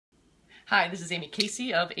Hi, this is Amy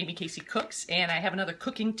Casey of Amy Casey Cooks, and I have another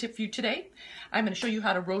cooking tip for you today. I'm going to show you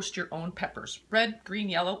how to roast your own peppers. Red, green,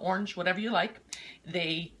 yellow, orange, whatever you like.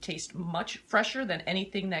 They taste much fresher than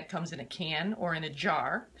anything that comes in a can or in a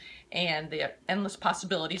jar, and they have endless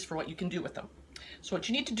possibilities for what you can do with them. So what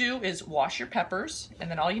you need to do is wash your peppers, and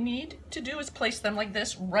then all you need to do is place them like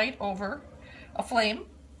this right over a flame.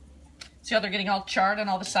 See how they're getting all charred on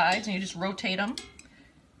all the sides, and you just rotate them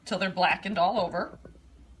till they're blackened all over.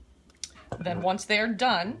 Then once they're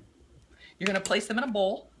done, you're going to place them in a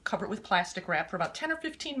bowl, cover it with plastic wrap for about 10 or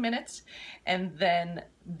 15 minutes, and then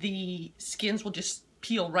the skins will just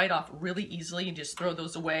peel right off really easily, and just throw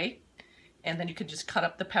those away. And then you can just cut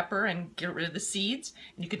up the pepper and get rid of the seeds,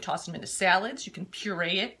 and you can toss them into salads. You can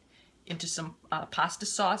puree it into some pasta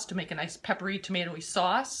sauce to make a nice peppery tomatoey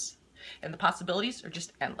sauce, and the possibilities are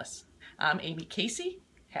just endless. I'm Amy Casey.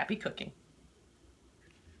 Happy cooking.